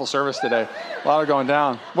powerful service today. A lot of going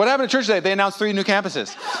down. What happened at church today? They announced 3 new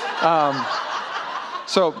campuses.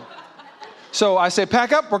 So I say,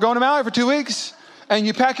 pack up. We're going to Maui for 2 weeks. And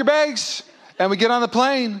you pack your bags. And we get on the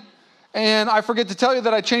plane. And I forget to tell you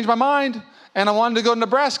that I changed my mind. And I wanted to go to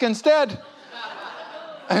Nebraska instead.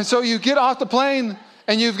 And so you get off the plane.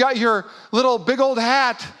 And you've got your little big old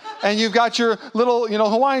hat. And you've got your little,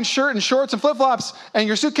 Hawaiian shirt and shorts and flip-flops. And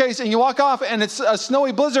your suitcase. And you walk off. And it's a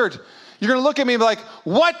snowy blizzard. You're going to look at me and be like,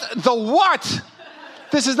 what the what?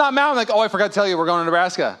 This is not Maui. I'm like, oh, I forgot to tell you, we're going to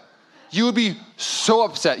Nebraska. You would be so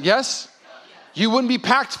upset. Yes? You wouldn't be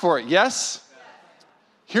packed for it. Yes?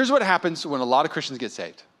 Here's what happens when a lot of Christians get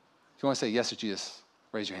saved. If you want to say yes to Jesus,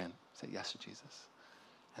 raise your hand. Say yes to Jesus.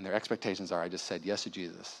 And their expectations are, I just said yes to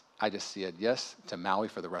Jesus. I just said yes to Maui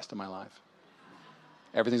for the rest of my life.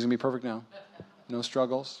 Everything's going to be perfect now. No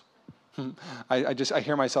struggles. I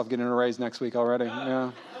hear myself getting a raise next week already.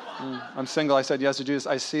 Yeah. I'm single. I said yes to Jesus.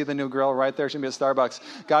 I see the new girl right there. She's going to be at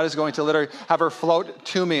Starbucks. God is going to literally have her float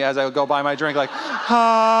to me as I go buy my drink like,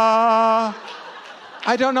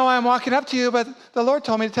 I don't know why I'm walking up to you, but the Lord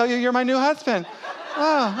told me to tell you you're my new husband.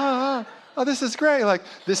 Oh, this is great. Like,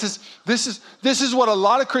 this is what a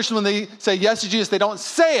lot of Christians, when they say yes to Jesus, they don't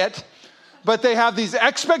say it, but they have these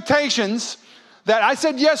expectations that I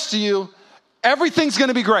said yes to you, everything's going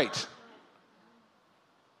to be great.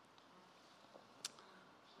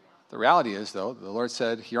 The reality is, though, the Lord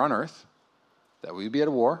said here on earth that we'd be at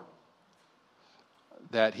a war,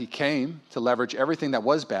 that he came to leverage everything that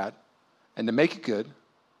was bad and to make it good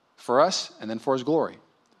for us and then for his glory.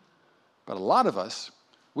 But a lot of us,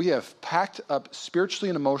 we have packed up spiritually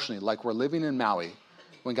and emotionally like we're living in Maui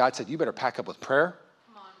when God said, you better pack up with prayer.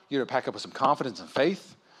 You better pack up with some confidence and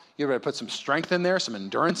faith. You better put some strength in there, some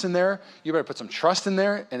endurance in there. You better put some trust in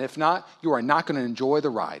there. And if not, you are not going to enjoy the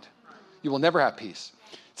ride. You will never have peace.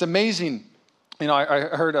 It's amazing. I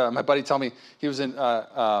heard my buddy tell me he was in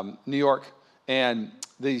New York, and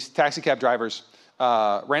these taxi cab drivers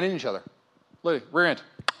ran into each other. Literally, rear end.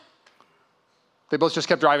 They both just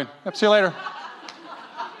kept driving. Yep, see you later.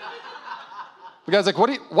 The guy's like,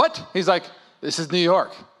 what? He's like, this is New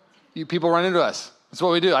York. You people run into us. That's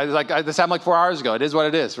what we do. This happened like 4 hours ago. It is what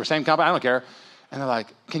it is. We're same company. I don't care. And they're like,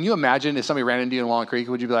 can you imagine if somebody ran into you in Walnut Creek?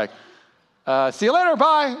 Would you be like, see you later,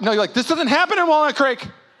 bye? No, you're like, this doesn't happen in Walnut Creek.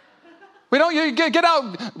 We don't, you get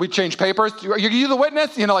out. We change papers. Are you the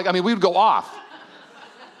witness? We would go off.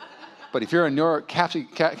 But if you're a New York taxi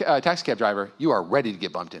cab driver, you are ready to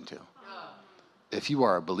get bumped into. If you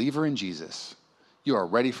are a believer in Jesus, you are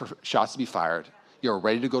ready for shots to be fired. You're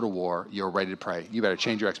ready to go to war. You're ready to pray. You better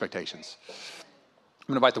change your expectations. I'm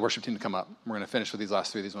going to invite the worship team to come up. We're going to finish with these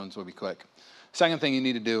last 3. These ones will be quick. Second thing you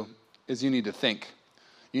need to do is you need to think.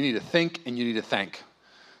 You need to think and you need to thank.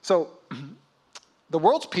 So the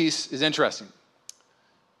world's peace is interesting.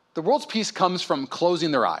 The world's peace comes from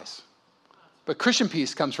closing their eyes. But Christian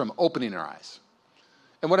peace comes from opening our eyes.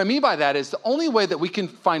 And what I mean by that is the only way that we can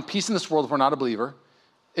find peace in this world if we're not a believer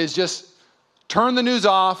is just turn the news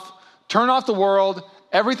off, turn off the world,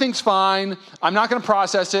 everything's fine, I'm not going to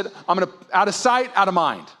process it, I'm going to, out of sight, out of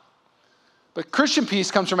mind. But Christian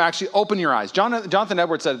peace comes from actually opening your eyes. Jonathan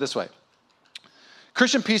Edwards said it this way: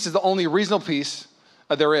 Christian peace is the only reasonable peace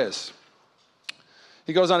there is.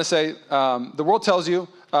 He goes on to say, the world tells you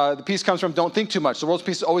the peace comes from don't think too much. The world's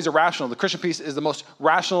peace is always irrational. The Christian peace is the most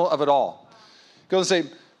rational of it all. He goes on to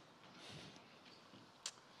say,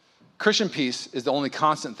 Christian peace is the only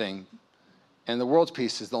constant thing, and the world's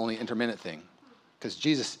peace is the only intermittent thing, because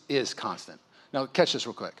Jesus is constant. Now, catch this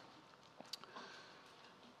real quick.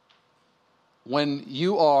 When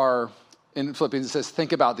you are, in Philippians, it says,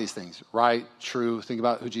 think about these things, right, true, think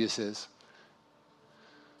about who Jesus is.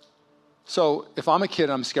 So if I'm a kid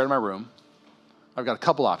and I'm scared of my room, I've got a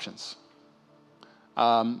couple options.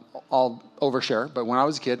 I'll overshare, but when I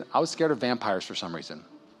was a kid, I was scared of vampires for some reason.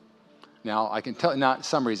 Now, I can tell, not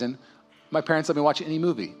some reason, my parents let me watch any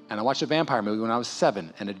movie, and I watched a vampire movie when I was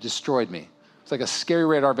 7, and it destroyed me. It's like a scary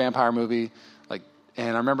radar vampire movie,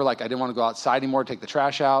 and I remember I didn't want to go outside anymore to take the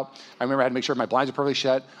trash out. I remember I had to make sure my blinds were perfectly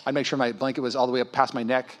shut. I'd make sure my blanket was all the way up past my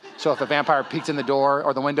neck, so if a vampire peeked in the door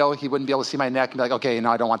or the window, he wouldn't be able to see my neck and be like, okay, no,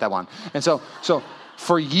 I don't want that one. And so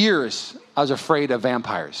for years, I was afraid of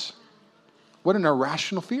vampires. What an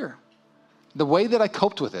irrational fear. The way that I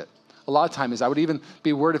coped with it, a lot of times is I would even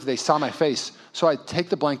be worried if they saw my face. So I'd take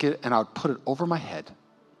the blanket and I would put it over my head.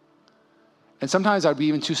 And sometimes I'd be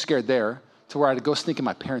even too scared there to where I'd go sneak in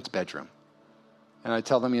my parents' bedroom. And I'd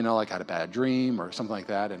tell them, like I had a bad dream or something like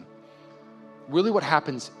that. And really what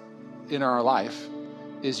happens in our life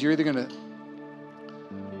is you're either going to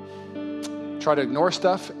try to ignore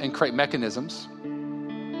stuff and create mechanisms,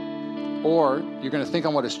 or you're going to think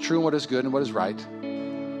on what is true and what is good and what is right.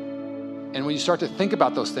 And when you start to think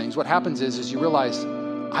about those things, what happens is you realize,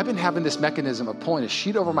 I've been having this mechanism of pulling a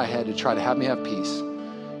sheet over my head to try to have me have peace.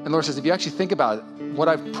 And the Lord says, if you actually think about what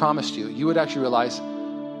I've promised you, you would actually realize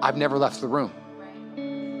I've never left the room.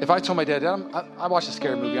 If I told my dad, I watched a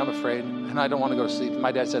scary movie, I'm afraid, and I don't want to go to sleep.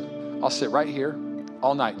 My dad said, I'll sit right here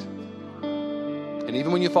all night. And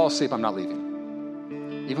even when you fall asleep, I'm not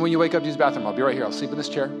leaving. Even when you wake up to use the bathroom, I'll be right here. I'll sleep in this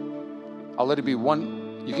chair. I'll let it be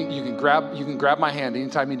one. You can grab my hand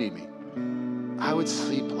anytime you need me. I would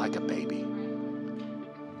sleep like a baby.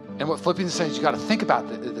 And what Philippians says, you got to think about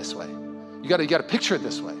it this way. You got to picture it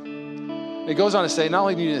this way. It goes on to say, not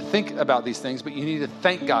only do you need to think about these things, but you need to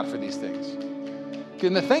thank God for these things.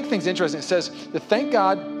 And the thank thing's interesting. It says to thank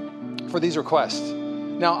God for these requests.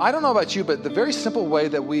 Now, I don't know about you, but the very simple way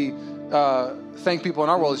that we thank people in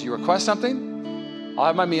our world is you request something, I'll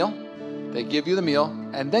have my meal, they give you the meal,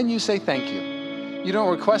 and then you say thank you. You don't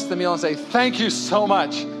request the meal and say, thank you so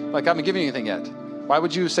much, like I haven't given you anything yet. Why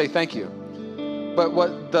would you say thank you? But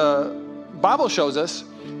what the Bible shows us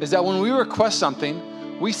is that when we request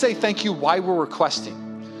something, we say thank you while we're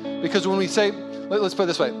requesting. Because when we say, let's put it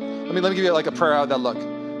this way, let me give you like a prayer out of that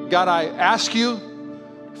look. God, I ask you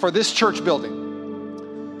for this church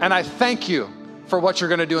building, and I thank you for what you're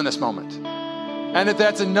going to do in this moment. And if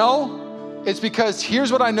that's a no, it's because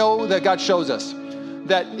here's what I know that God shows us.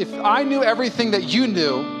 That if I knew everything that you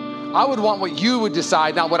knew, I would want what you would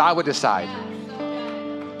decide, not what I would decide.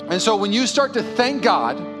 And so when you start to thank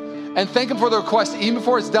God and thank him for the request, even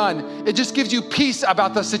before it's done, it just gives you peace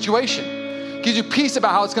about the situation. It gives you peace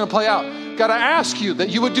about how it's going to play out. God, I ask you that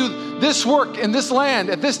you would do this work in this land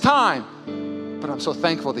at this time. But I'm so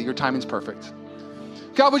thankful that your timing's perfect.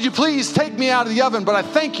 God, would you please take me out of the oven, but I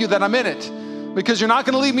thank you that I'm in it because you're not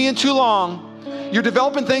going to leave me in too long. You're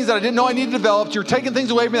developing things that I didn't know I needed developed. You're taking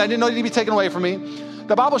things away from me that I didn't know needed to be taken away from me.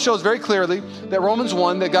 The Bible shows very clearly that Romans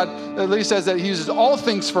 1, that God literally says that he uses all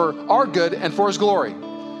things for our good and for his glory.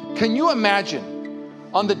 Can you imagine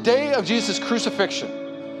on the day of Jesus'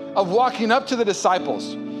 crucifixion, of walking up to the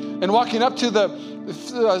disciples and walking up to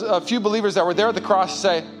a few believers that were there at the cross and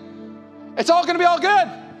say, it's all going to be all good.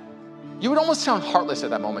 You would almost sound heartless at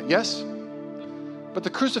that moment, yes? But the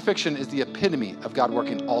crucifixion is the epitome of God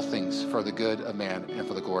working all things for the good of man and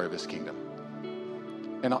for the glory of his kingdom.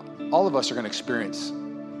 And all of us are going to experience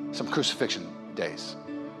some crucifixion days.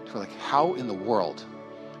 We're like, how in the world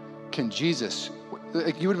can Jesus,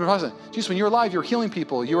 you would have been present, Jesus, when you were alive, you were healing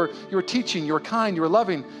people, you were teaching, you were kind, you were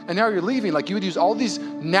loving, and now you're leaving. Like you would use all these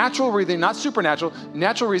natural reasoning, not supernatural,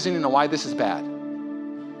 natural reasoning on why this is bad.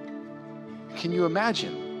 Can you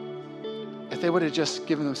imagine if they would have just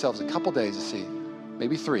given themselves a couple days to see,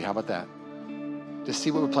 maybe 3, how about that? To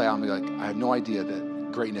see what would play out and be like, I had no idea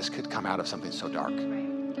that greatness could come out of something so dark.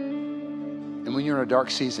 And when you're in a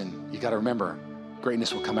dark season, you got to remember,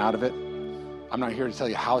 greatness will come out of it. I'm not here to tell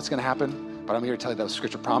you how it's going to happen, but I'm here to tell you those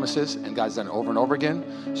scripture promises, and God's done it over and over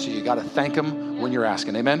again. So you got to thank him when you're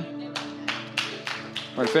asking. Amen?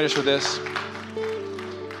 We're going to finish with this.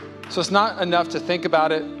 So it's not enough to think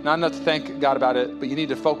about it, not enough to thank God about it, but you need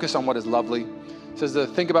to focus on what is lovely. It says to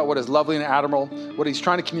think about what is lovely and admirable. What he's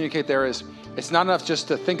trying to communicate there is, it's not enough just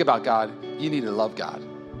to think about God, you need to love God.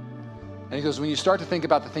 And he goes, when you start to think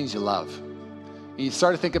about the things you love, and you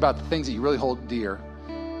start to think about the things that you really hold dear,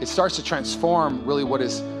 it starts to transform really what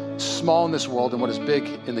is small in this world and what is big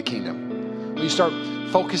in the kingdom. When you start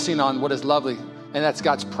focusing on what is lovely, and that's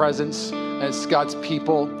God's presence, and it's God's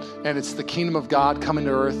people, and it's the kingdom of God coming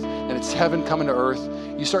to earth, and it's heaven coming to earth,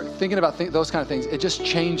 you start thinking about those kind of things, it just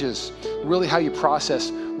changes really how you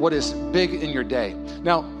process what is big in your day.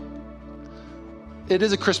 Now, it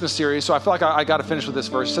is a Christmas series, so I feel like I got to finish with this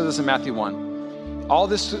verse. It says this in Matthew 1. All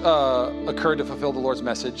this occurred to fulfill the Lord's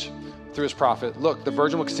message through his prophet. Look, the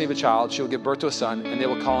virgin will conceive a child. She will give birth to a son, and they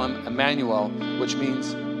will call him Emmanuel, which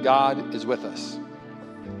means God is with us.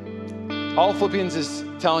 All Philippians is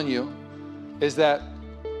telling you is that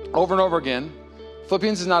over and over again,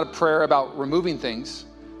 Philippians is not a prayer about removing things.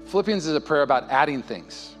 Philippians is a prayer about adding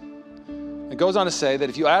things. It goes on to say that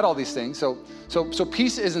if you add all these things, so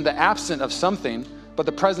peace isn't the absence of something, but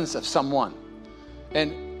the presence of someone.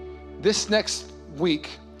 And this next week,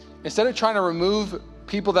 instead of trying to remove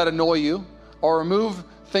people that annoy you or remove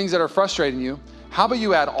things that are frustrating you, how about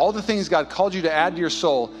you add all the things God called you to add to your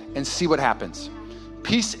soul and see what happens?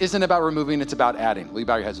 Peace isn't about removing, it's about adding. Will you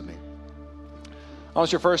bow your heads with me? I know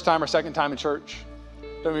it's your first time or second time in church.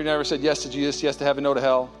 Maybe you've never said yes to Jesus, yes to heaven, no to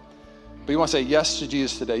hell. But you want to say yes to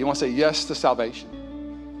Jesus today. You want to say yes to salvation.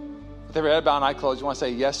 With every head bowed and eye closed, you want to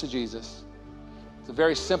say yes to Jesus. It's a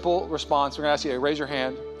very simple response. We're going to ask you to raise your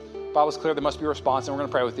hand. The Bible's clear, there must be a response, and we're going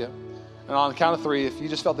to pray with you. And on the count of 3, if you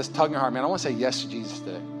just felt this tug in your heart, man, I want to say yes to Jesus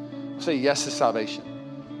today. I want to say yes to salvation.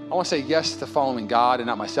 I want to say yes to following God and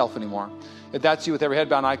not myself anymore. If that's you, with every head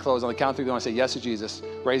bowed and eye closed, on the count of 3, you want to say yes to Jesus.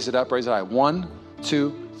 Raise it up, raise it high. 1,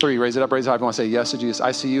 2, 3. Raise it up, raise it high. If you want to say yes to Jesus.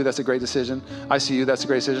 I see you, that's a great decision. I see you, that's a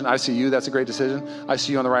great decision. I see you, that's a great decision. I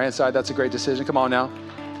see you on the right-hand side, that's a great decision. Come on now.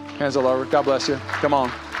 Hands all over. God bless you. Come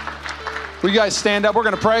on. Will you guys stand up? We're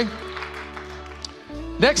going to pray.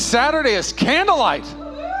 Next Saturday is candlelight.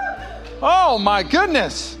 Oh, my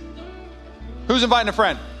goodness. Who's inviting a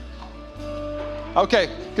friend? Okay,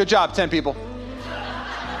 good job, 10 people.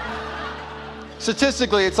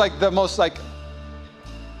 Statistically, it's like the most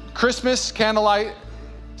Christmas candlelight.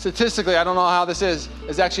 Statistically, I don't know how this is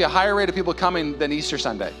actually a higher rate of people coming than Easter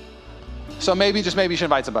Sunday. So maybe you should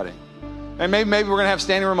invite somebody. And maybe we're going to have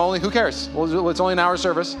standing room only. Who cares? Well, it's only an hour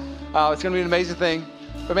service. It's going to be an amazing thing.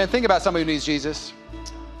 But man, think about somebody who needs Jesus.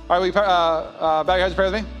 All right, will you bow your heads and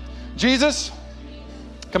pray with me? Jesus,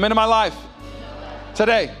 come into my life.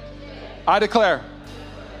 Today, I declare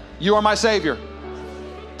you are my Savior.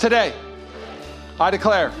 Today, I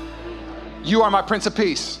declare you are my Prince of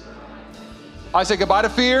Peace. I say goodbye to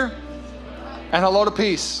fear and hello to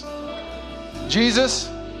peace. Jesus,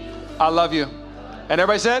 I love you. And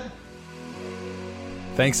everybody said?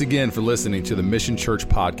 Thanks again for listening to the Mission Church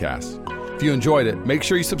podcast. If you enjoyed it, make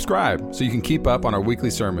sure you subscribe so you can keep up on our weekly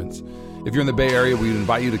sermons. If you're in the Bay Area, we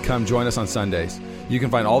invite you to come join us on Sundays. You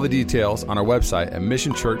can find all the details on our website at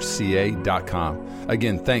missionchurchca.com.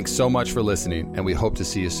 Again, thanks so much for listening, and we hope to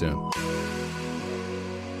see you soon.